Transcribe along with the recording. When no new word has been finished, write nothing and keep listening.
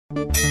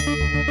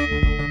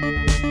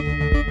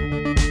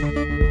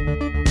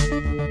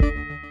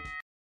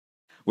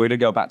We're going to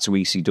go back to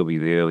ECW,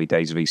 the early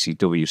days of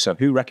ECW. So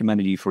who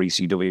recommended you for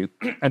ECW?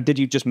 And did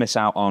you just miss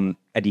out on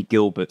Eddie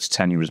Gilbert's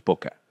tenure as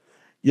booker?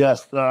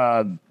 Yes.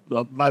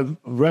 My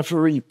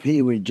referee,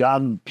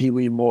 John Pee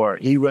Wee Moore,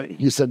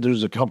 he said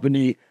there's a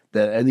company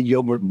that Eddie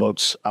Gilbert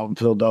books out in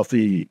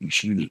Philadelphia. You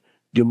should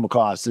give them a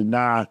call. I said,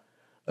 nah,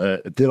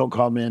 if they don't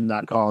call me in,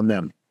 not calling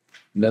them.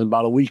 And then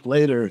about a week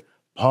later,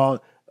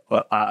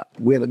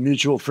 we had a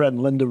mutual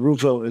friend, Linda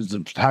Rufo, is the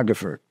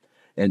photographer.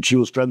 And she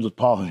was friends with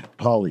Paul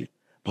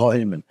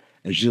Heyman.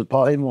 And she said,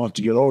 Paul Heyman wants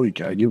to get over you.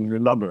 Can I give him your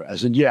number? I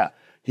said, yeah.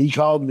 He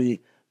called me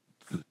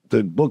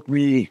to book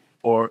me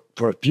for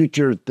a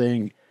future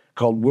thing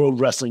called World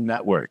Wrestling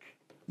Network.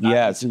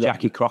 Yeah, it's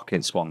Jackie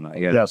Crockett's one.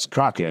 Yeah. Yes,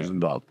 Crockett is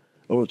involved.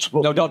 No,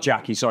 not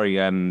Jackie, sorry.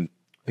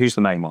 Who's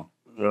the main one?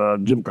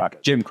 Jim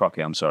Crockett. Jim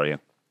Crockett, I'm sorry.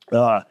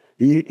 Yeah.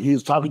 He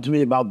was talking to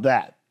me about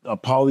that.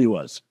 Paulie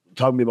was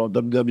talking to me about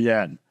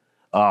WWN.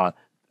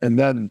 And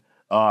then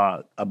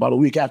about a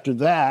week after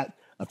that,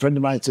 a friend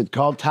of mine said,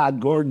 call Todd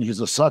Gordon. He's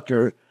a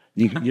sucker.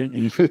 You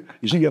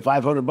should get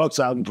 $500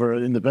 out for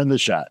an independent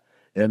shot.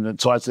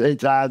 And so I said, hey,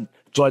 Todd.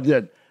 So I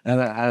did.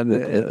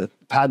 And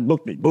Todd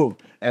booked me. Boom.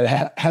 And it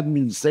happened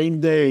to be the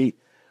same day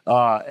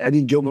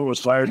Eddie Gilbert was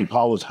fired and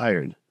Paul was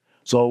hired.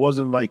 So it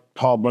wasn't like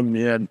Paul brought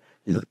me in.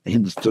 He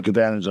just took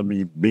advantage of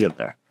me being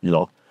there, you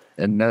know.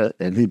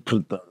 And he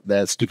put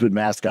that stupid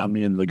mask on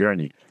me in the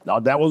gurney.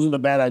 Now, that wasn't a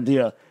bad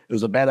idea. It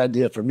was a bad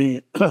idea for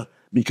me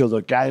because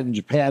a guy in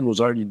Japan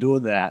was already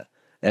doing that.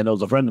 And it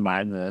was a friend of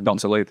mine.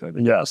 Dr. Luther.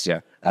 Yes.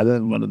 Yeah. I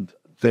didn't want to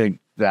think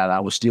that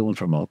I was stealing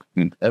from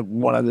him.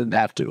 One, I didn't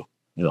have to,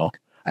 you know.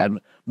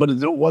 But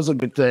it was a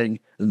good thing.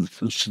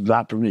 It's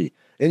not for me.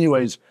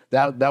 Anyways,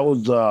 that's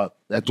when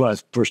I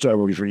first started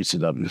working for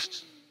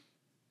ECW.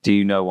 Do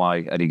you know why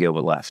Eddie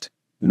Gilbert left?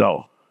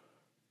 No.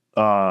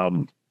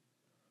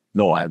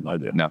 No, I have no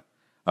idea. No.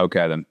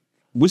 Okay, then.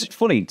 Was it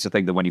funny to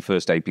think that when you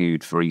first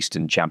debuted for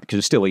Eastern Champion, because it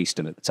was still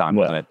Eastern at the time,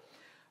 wasn't it?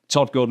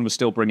 Todd Gordon was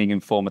still bringing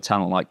in former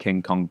talent like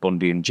King Kong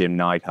Bundy and Jim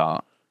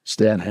Neidhart.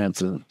 Stan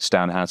Hansen.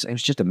 It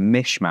was just a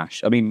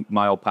mishmash. I mean,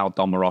 my old pal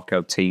Don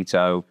Morocco,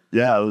 Tito.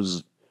 Yeah, it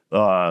was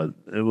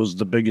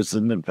the biggest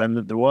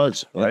independent there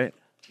was, right?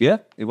 Yeah,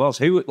 it was.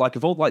 Who,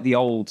 of all the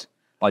old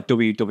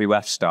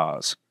WWF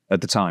stars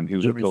at the time, who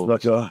was Jimmy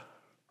Snuka.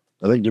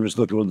 I think Jimmy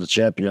Snuka was the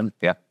champion.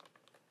 Yeah.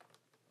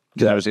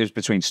 It was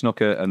between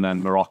Snuka and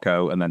then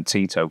Morocco and then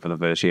Tito for the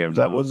first year.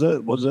 That was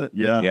it? Was it?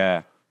 Yeah.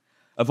 Yeah.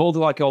 Of all the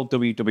old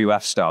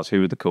WWF stars,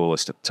 who were the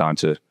coolest at the time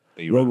to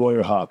be? Road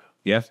Warrior Hawk.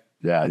 Yeah?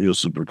 Yeah, he was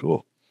super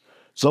cool.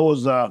 So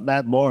was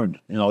Matt Bourne.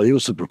 You know, he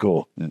was super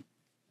cool. Yeah.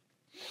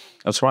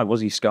 That's right.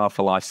 Was he scarred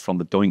for life from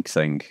the doink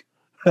thing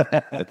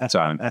at the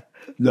time?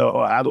 No,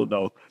 I don't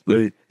know.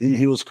 But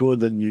he was cooler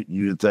than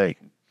you'd think.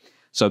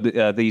 So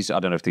these, I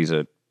don't know if these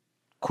are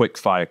quick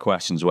fire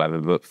questions or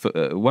whatever,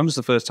 but when was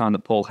the first time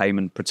that Paul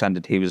Heyman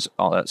pretended he was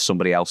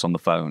somebody else on the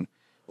phone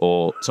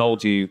or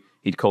told you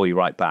he'd call you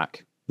right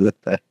back?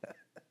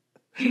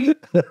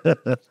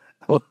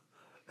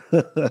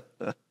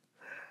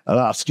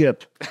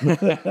 Skip.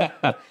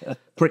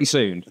 Pretty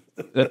soon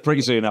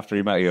after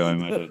he met you, I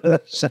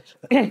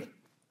imagine.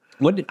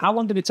 How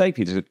long did it take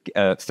you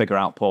to figure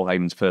out Paul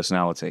Heyman's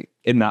personality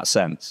in that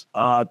sense?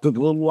 It took a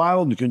little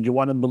while because you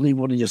want to believe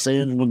what you're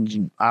saying was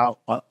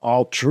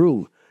all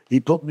true. He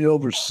put me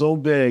over so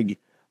big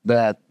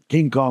that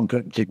King Kong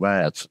couldn't kick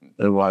my ass.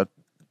 I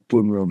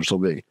put me over so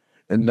big.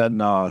 And then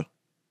I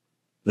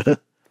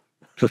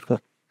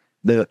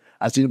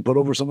seen him put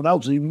over someone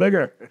else even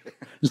bigger.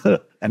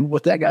 And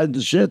with that guy, the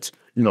shits,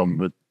 you know,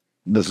 but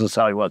this is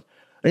how he was.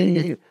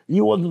 He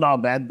wasn't all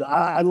bad.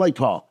 I like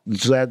Paul.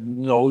 It's that,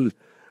 you know,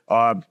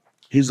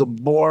 he's a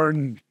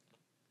born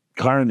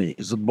carny.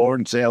 He's a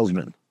born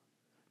salesman.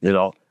 You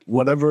know,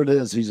 whatever it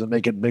is, he's going to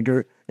make it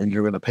bigger and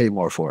you're going to pay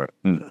more for it.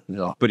 You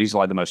know? But he's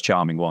like the most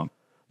charming one.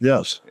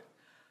 Yes.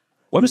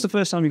 When was the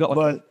first time you got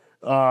But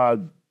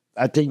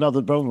I take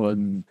nothing from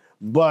him.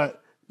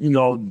 But, you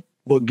know,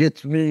 what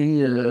gets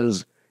me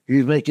is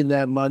he's making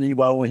that money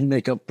while he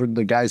make up for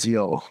the guys he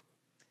owe.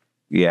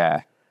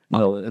 Yeah. You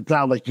know, it's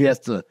not like he has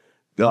to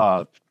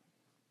go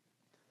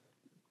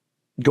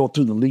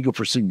through the legal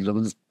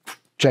proceedings.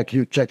 Check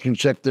here, check here,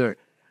 check there.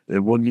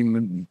 It wouldn't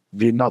even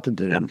be nothing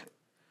to him.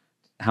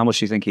 How much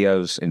do you think he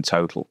owes in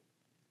total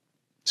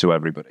to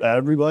everybody?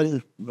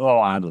 Everybody? Oh,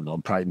 I don't know.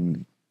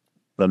 Probably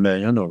 $1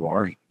 million or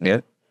more. Yeah.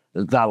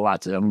 It's not a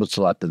lot to them. It's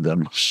a lot to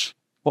them.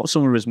 What are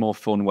some of his more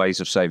fun ways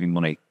of saving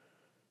money?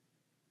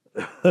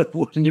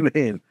 What do you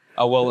mean?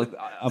 Oh, well,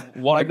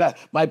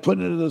 by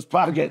putting it in his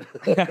pocket.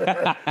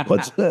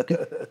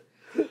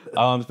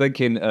 I'm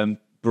thinking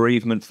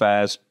bereavement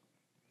fairs,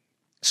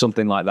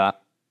 something like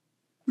that.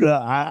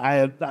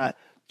 I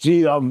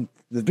see, the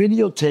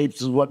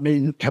videotapes is what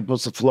kept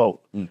us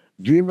afloat.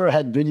 Dreamer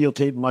had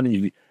videotape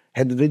money,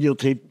 had the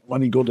videotape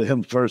money go to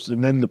him first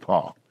and then to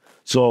Paul.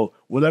 So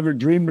whatever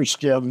Dreamer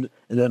skimmed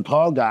and then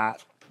Paul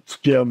got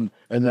skimmed,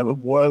 and then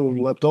what was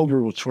left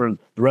over was for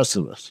the rest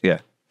of us. Yeah.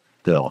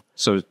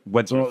 So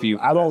went through a few.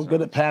 I don't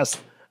get it past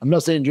I'm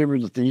not saying Jimmy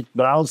was a thief,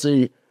 but I'll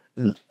say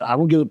I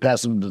will give it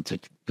past him to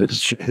take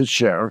his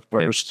share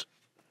first.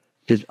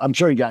 I'm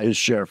sure he got his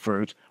share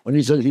first. When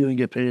he said he didn't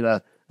get paid,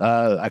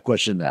 I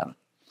question that.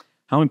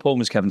 How important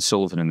was Kevin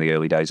Sullivan in the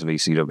early days of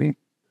ECW?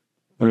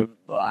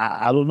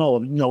 I don't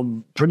know. You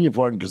know, pretty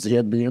important because he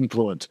had the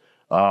influence.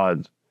 I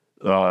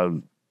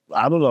don't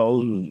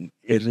know.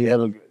 If he had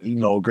a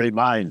great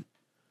mind.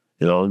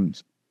 You know,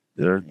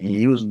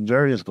 he was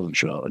very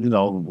influential. You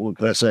know, what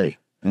can I say?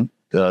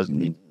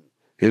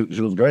 He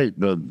was great,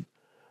 but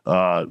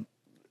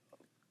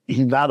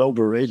he's not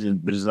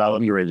overrated, but he's not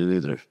underrated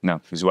either.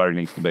 No, he's where he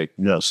needs to be.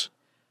 Yes.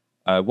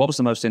 What was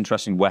the most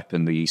interesting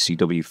weapon the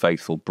ECW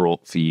faithful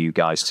brought for you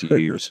guys to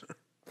use?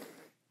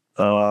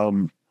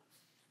 Well,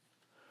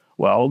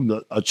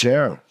 a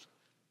chair.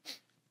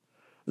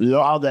 You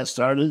know how that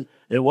started?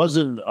 It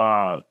wasn't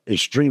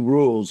Extreme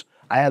Rules.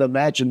 I had a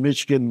match in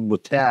Michigan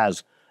with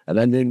Taz, and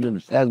I named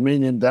it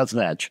Tasmanian Death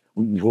Match,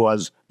 which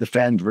was the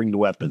fans bring the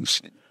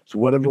weapons. So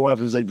whatever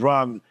weapons they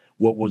brought,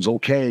 what was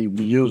okay,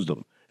 we used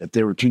them. If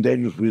they were too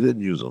dangerous, we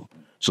didn't use them.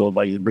 So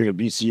like they bring a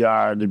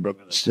VCR, they bring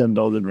a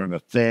Nintendo, they bring a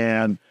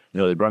fan,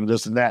 they bring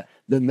this and that.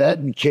 Then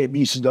that became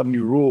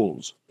ECW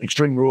rules,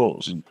 Extreme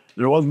Rules. And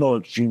there was no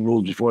Extreme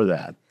Rules before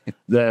that.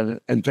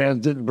 And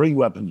fans didn't bring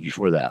weapons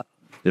before that.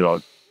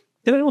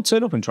 Did anyone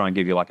turn up and try and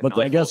give you like a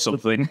knife or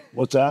something?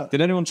 What's that?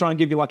 Did anyone try and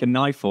give you like a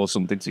knife or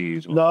something to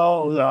use?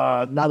 No,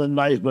 not a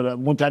knife, but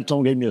one time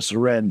someone gave me a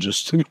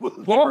syringe.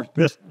 What?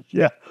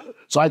 Yeah.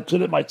 So I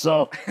did it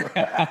myself.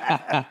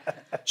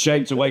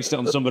 Shame to waste it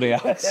on somebody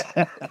else.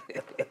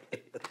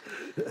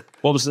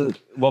 What was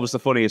the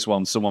funniest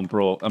one someone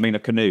brought? I mean, a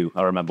canoe,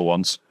 I remember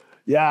once.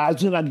 Yeah, I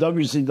think on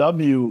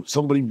WCW,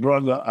 somebody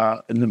brought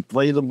an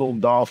inflatable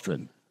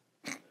dolphin,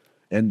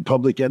 and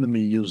Public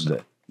Enemy used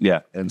it.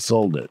 Yeah. And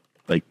sold it.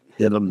 Like,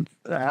 hit them.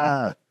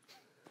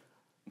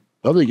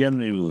 Public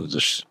Enemy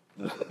was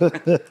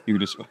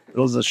it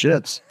was the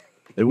shits.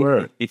 They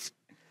were.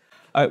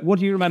 What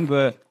do you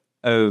remember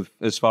of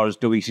as far as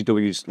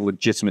WCW's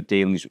legitimate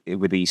dealings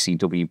with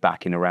ECW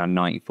back in around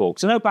 '94?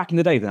 Because I know back in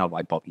the day they had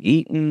like Bobby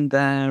Eaton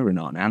there and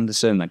Arn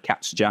Anderson and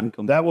Cats Jack.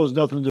 That was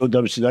nothing to do with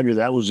WCW.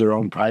 That was their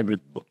own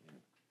private.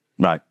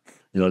 Right.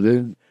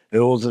 It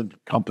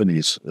wasn't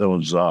companies. It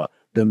was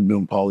them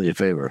doing Paulie a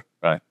favor.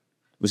 Right.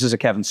 Was this a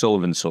Kevin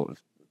Sullivan sort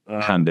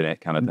of hand in it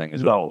kind of thing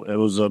as well? No, it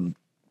was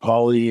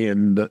Paulie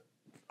and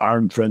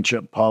Arn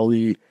friendship,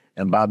 Paulie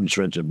and Bobby's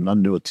friendship. None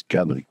to do with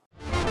Kevin.